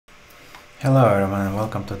Hello everyone and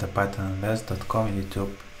welcome to the PythonInvest.com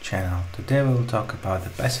YouTube channel. Today we will talk about the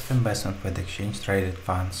passive investment with exchange traded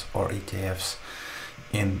funds or ETFs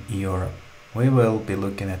in Europe. We will be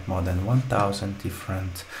looking at more than 1000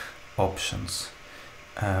 different options.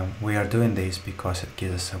 We are doing this because it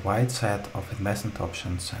gives us a wide set of investment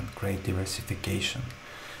options and great diversification.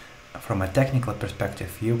 From a technical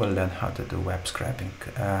perspective, you will learn how to do web scraping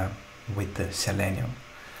with the Selenium.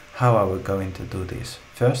 How are we going to do this?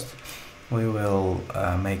 First, we will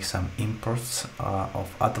make some imports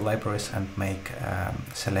of other libraries and make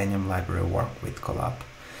Selenium library work with Collab.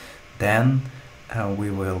 Then we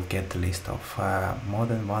will get the list of more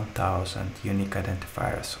than 1000 unique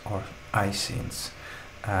identifiers or ISINs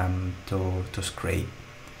to scrape.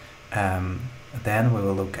 Then we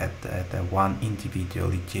will look at the one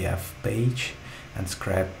individual ETF page and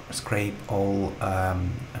scrape all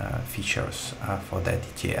features for that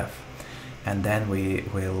ETF. And then we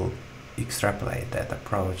will extrapolate that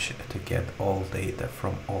approach to get all data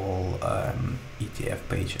from all ETF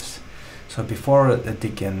pages. So before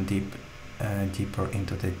digging deeper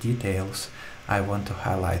into the details, I want to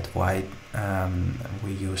highlight why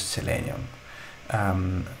we use Selenium.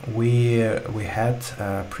 We had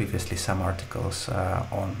previously some articles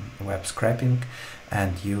on web scraping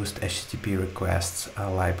and used HTTP requests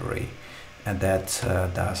library, and that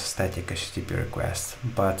does static HTTP requests,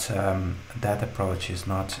 but that approach is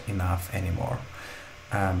not enough anymore.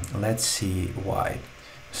 Let's see why.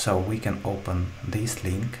 So we can open this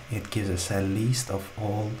link. It gives us a list of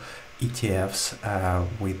all ETFs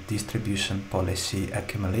with distribution policy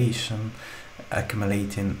accumulating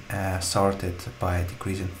sorted by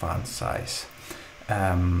decreasing fund size.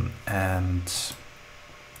 And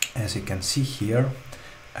as you can see here,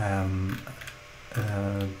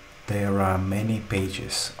 there are many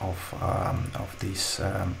pages of these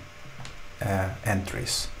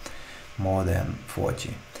entries, more than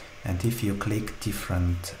 40. And if you click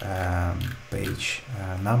different page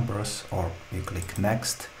numbers or you click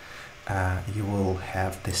next, you will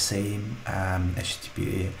have the same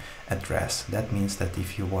HTTP address. That means that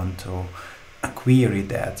if you want to query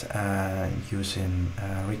that using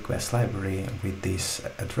request library with this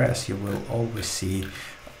address, you will always see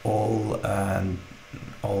all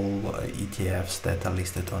ETFs that are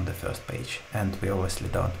listed on the first page, and we obviously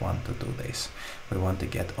don't want to do this. We want to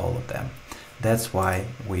get all of them. That's why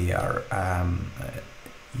we are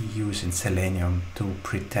using Selenium to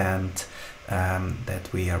pretend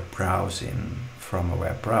that we are browsing from a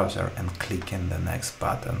web browser and clicking the next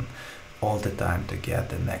button all the time to get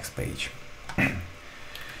the next page.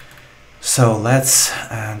 So let's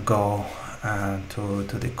go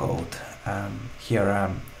to the code.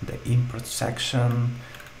 Here the import section,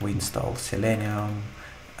 we install Selenium,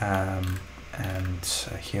 and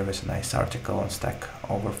here is a nice article on Stack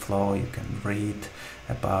Overflow. You can read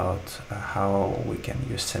about how we can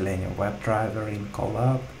use Selenium WebDriver in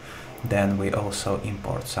Collab. Then we also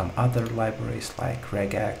import some other libraries like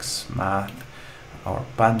regex, math, or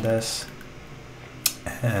pandas,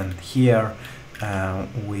 and here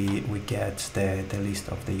we get the list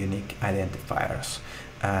of the unique identifiers.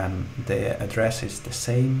 The address is the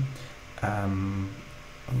same,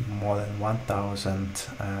 more than 1000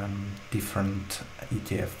 different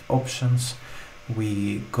ETF options.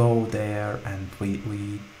 We go there and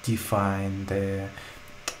we define the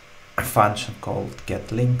function called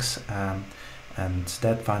getLinks, and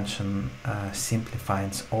that function simply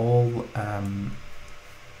finds all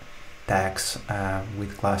tags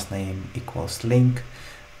with class name equals link,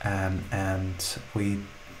 and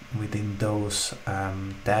within those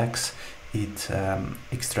tags it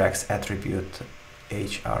extracts attribute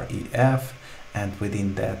href, and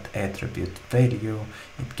within that attribute value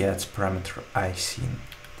it gets parameter ISIN.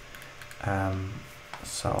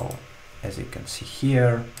 So as you can see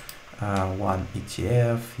here, one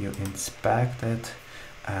ETF, you inspect it,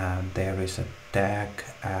 there is a tag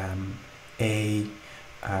A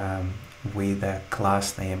with a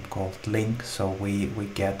class name called link, so we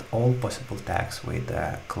get all possible tags with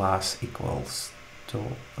a class equals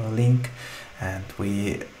to a link, and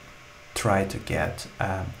we try to get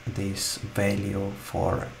this value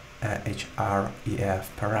for href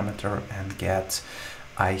parameter and get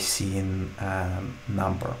ISIN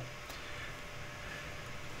number.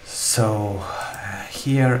 So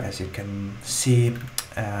here, as you can see,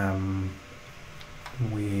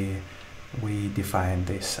 we define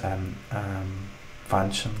this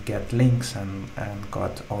function get links and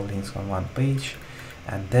got all links on one page,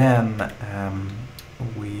 and then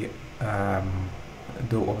we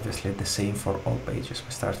do obviously the same for all pages.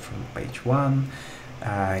 We start from page 1,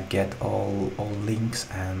 get all links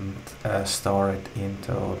and store it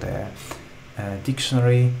into the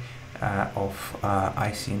dictionary of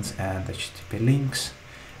ISINs and HTTP links.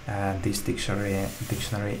 This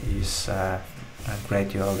dictionary is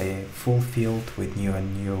gradually fulfilled with new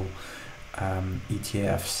and new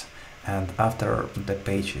ETFs, and after the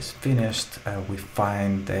page is finished, we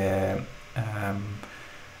find the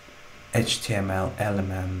HTML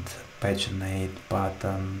element paginate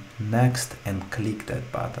button next and click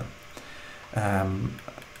that button.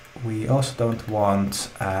 We also don't want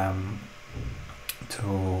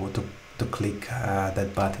to click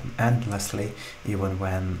that button endlessly, even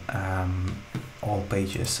when all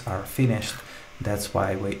pages are finished. That's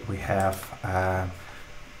why we have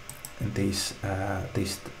this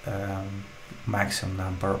maximum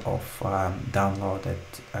number of downloaded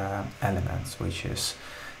elements, which is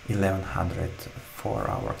 1100 for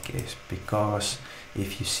our case, because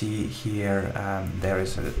if you see here, there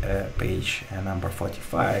is a page number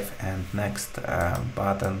 45, and next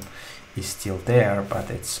button is still there, but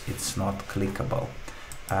it's not clickable.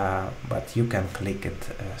 But you can click it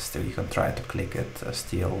still. You can try to click it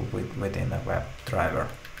still within a WebDriver.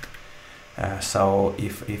 So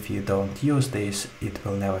if you don't use this, it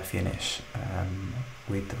will never finish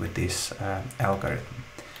with this algorithm.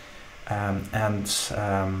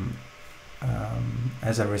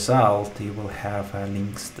 As a result, you will have a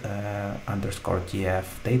links _df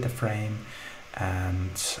data frame,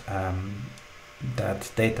 and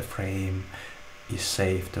that data frame is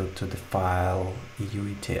saved to the file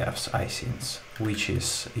EU ETFs ISINs, which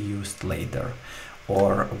is used later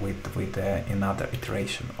or with another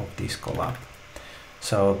iteration of this collab.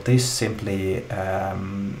 So this simply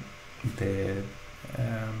the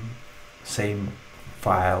same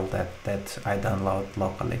file that I download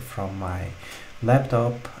locally from my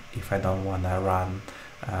laptop if I don't want to run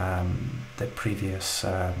the previous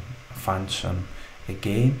function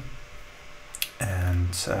again.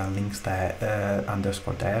 And links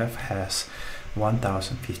 _df has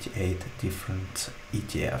 1058 different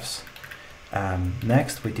ETFs.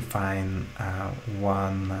 Next, we define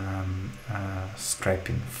one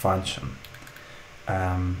scraping function.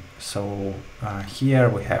 So here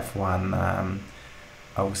we have one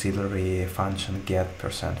auxiliary function get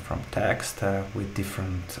 % from text with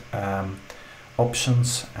different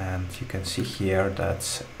options, and you can see here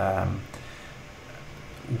that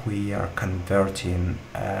we are converting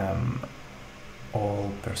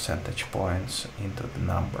all percentage points into the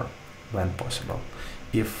number when possible.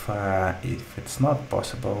 If it's not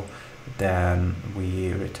possible, then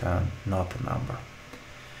we return not a number.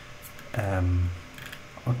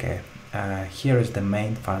 Okay, here is the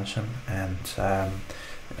main function, and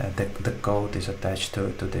the code is attached to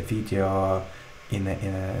the video in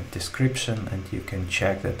a description, and you can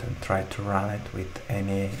check that and try to run it with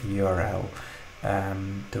any URL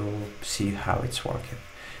to see how it's working.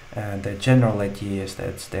 The general idea is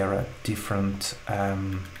that there are different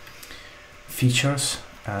features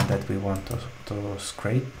that we want to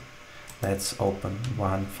scrape. Let's open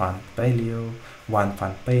one fund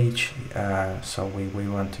page. So we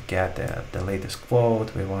want to get the latest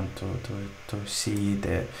quote. We want to see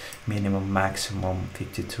the minimum maximum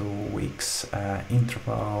 52 weeks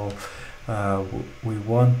interval. We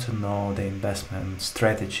want to know the investment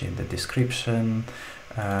strategy in the description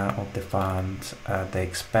of the fund, the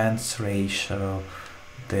expense ratio,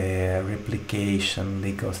 the replication,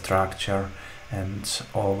 legal structure, and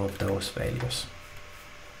all of those values.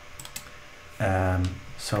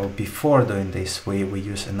 So before doing this, we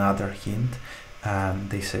use another hint.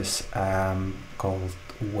 This is called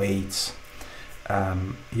weights.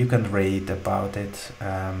 You can read about it.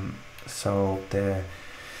 So the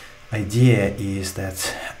idea is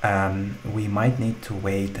that we might need to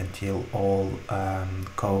wait until all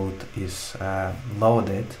code is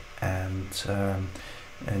loaded and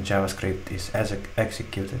JavaScript is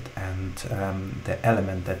executed, and the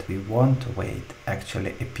element that we want to wait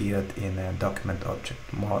actually appeared in a document object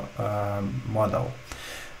model.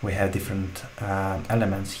 We have different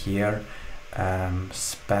elements here,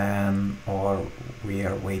 span, or we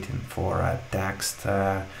are waiting for a text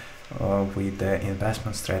with the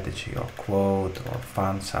investment strategy or quote or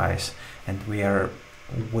fund size, and we are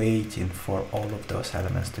waiting for all of those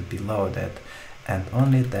elements to be loaded, and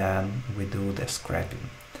only then we do the scraping.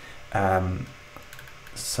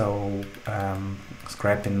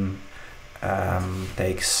 Scraping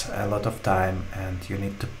takes a lot of time, and you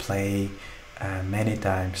need to play many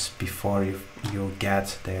times before you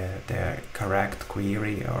get the correct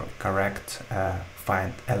query or correct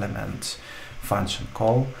find element function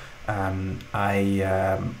call.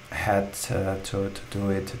 I had to do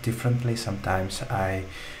it differently. Sometimes I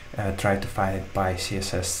try to find it by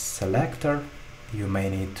CSS selector you may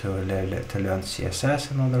need to learn CSS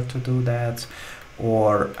in order to do that,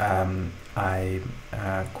 or I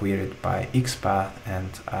queried by XPath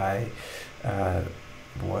and I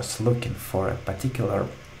was looking for a particular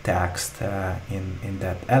text in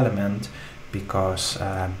that element because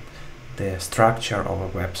the structure of a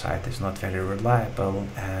website is not very reliable,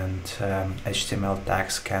 and HTML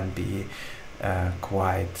tags can be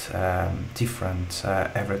quite different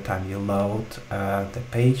every time you load the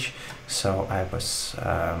page. So I was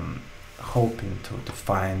hoping to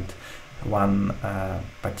find one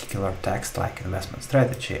particular text like investment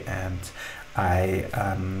strategy, and I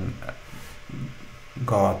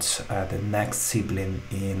got the next sibling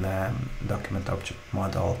in document object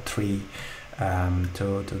model 3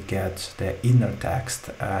 to get the inner text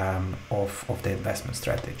of the investment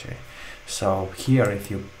strategy. So here,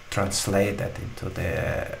 if you translate that into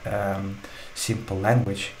the simple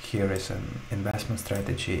language, here is an investment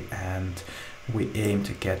strategy, and we aim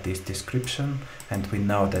to get this description, and we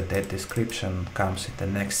know that that description comes in the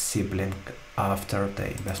next sibling after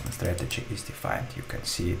the investment strategy is defined. You can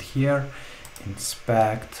see it here.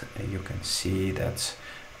 Inspect, you can see that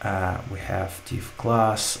we have div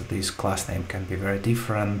class. This class name can be very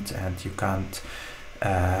different, and you can't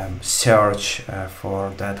search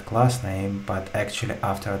for that class name, but actually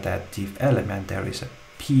after that div element there is a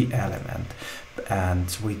p element,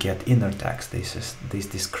 and we get inner text. This is this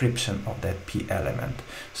description of that p element.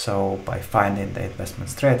 So by finding the investment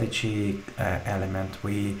strategy element,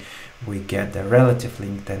 we get the relative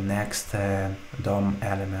link, the next DOM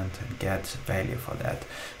element, and get value for that.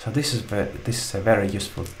 So this is a very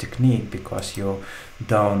useful technique, because you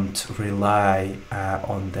don't rely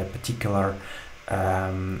on the particular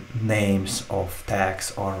names of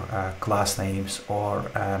tags or class names or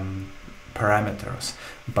parameters,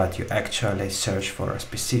 but you actually search for a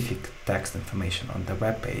specific text information on the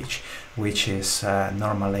web page, which is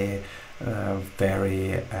normally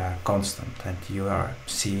very constant, and you are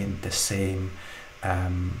seeing the same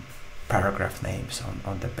paragraph names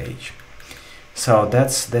on the page. So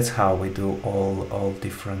that's how we do all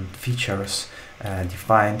different features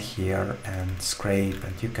defined here and scrape,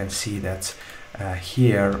 and you can see that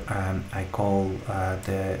here I call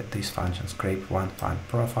this function scrape one fund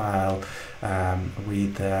profile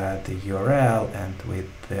with the URL and with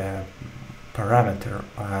the parameter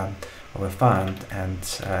of a fund, and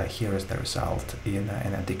here is the result in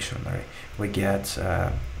a dictionary. We get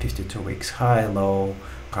 52 weeks high, low,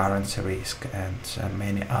 currency risk, and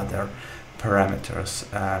many other parameters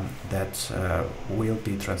that will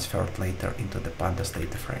be transferred later into the pandas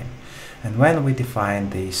data frame. And when we define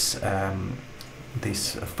this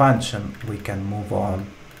this function, we can move on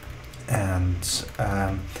and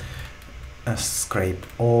scrape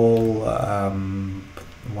all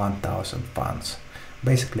 1000 funds.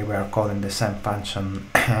 Basically, we are calling the same function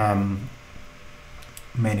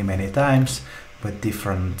many times with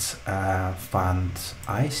different fund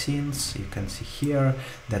ISINs. You can see here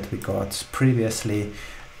that we got previously,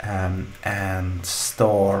 and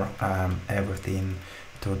store everything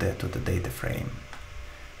to the data frame.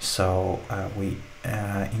 So we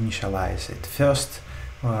initialize it first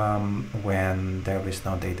when there is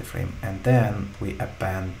no data frame, and then we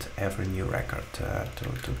append every new record to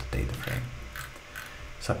the data frame.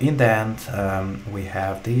 So in the end, we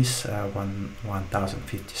have these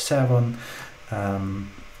 1057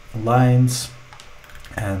 lines,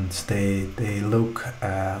 and they look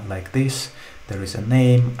like this. There is a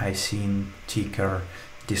name, ISIN, ticker,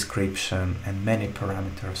 description, and many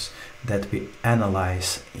parameters that we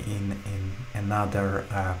analyze in another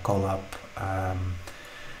collab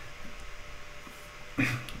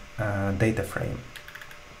data frame.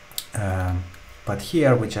 But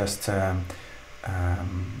here we just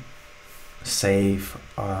save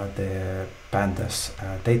the pandas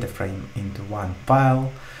data frame into one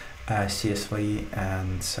file, CSV,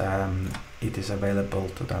 and it is available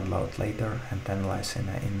to download later and analyze in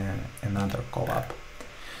another collab.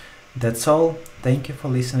 That's all. Thank you for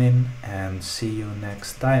listening, and see you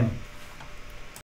next time.